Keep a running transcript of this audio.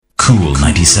Cool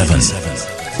 97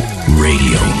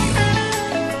 Radio.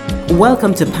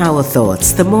 Welcome to Power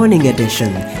Thoughts, the morning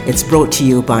edition. It's brought to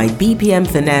you by BPM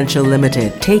Financial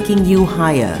Limited, taking you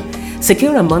higher.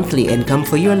 Secure a monthly income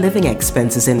for your living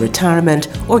expenses in retirement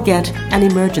or get an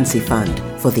emergency fund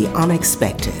for the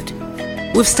unexpected.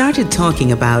 We've started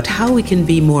talking about how we can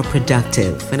be more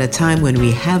productive in a time when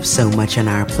we have so much on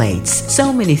our plates,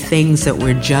 so many things that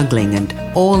we're juggling, and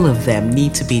all of them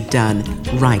need to be done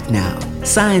right now.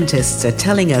 Scientists are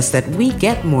telling us that we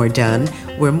get more done,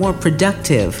 we're more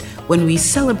productive when we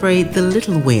celebrate the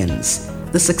little wins,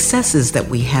 the successes that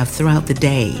we have throughout the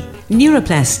day.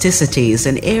 Neuroplasticity is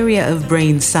an area of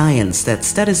brain science that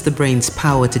studies the brain's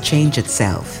power to change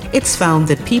itself. It's found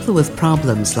that people with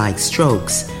problems like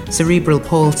strokes, cerebral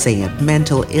palsy, and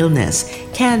mental illness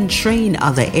can train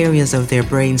other areas of their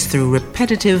brains through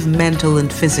repetitive mental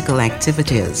and physical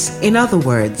activities. In other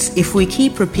words, if we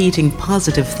keep repeating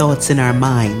positive thoughts in our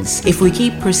minds, if we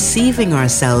keep perceiving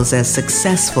ourselves as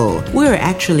successful, we're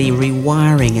actually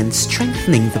rewiring and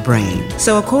strengthening the brain.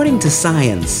 So according to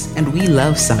science, and we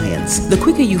love science, the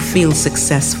quicker you feel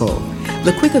successful,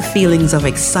 the quicker feelings of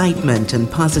excitement and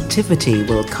positivity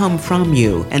will come from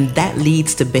you, and that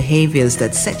leads to behaviors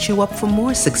that set you up for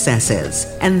more successes.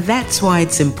 And that's why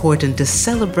it's important to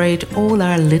celebrate all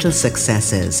our little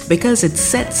successes, because it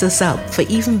sets us up for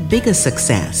even bigger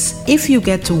success. If you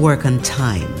get to work on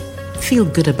time, feel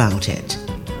good about it.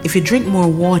 If you drink more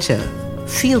water,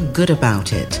 feel good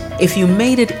about it. If you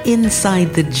made it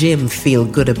inside the gym, feel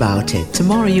good about it.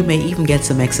 Tomorrow you may even get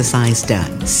some exercise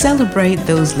done. Celebrate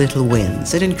those little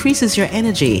wins. It increases your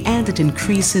energy and it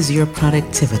increases your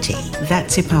productivity.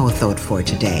 That's your Power Thought for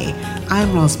today.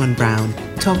 I'm Rosamond Brown.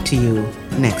 Talk to you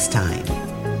next time.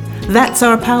 That's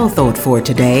our Power Thought for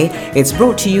today. It's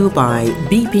brought to you by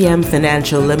BPM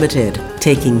Financial Limited,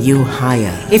 taking you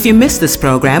higher. If you missed this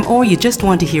program or you just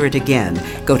want to hear it again,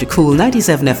 go to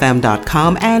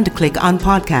cool97fm.com and click on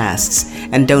podcasts.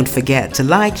 And don't forget to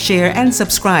like, share, and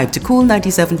subscribe to Cool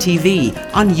 97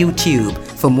 TV on YouTube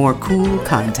for more cool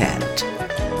content.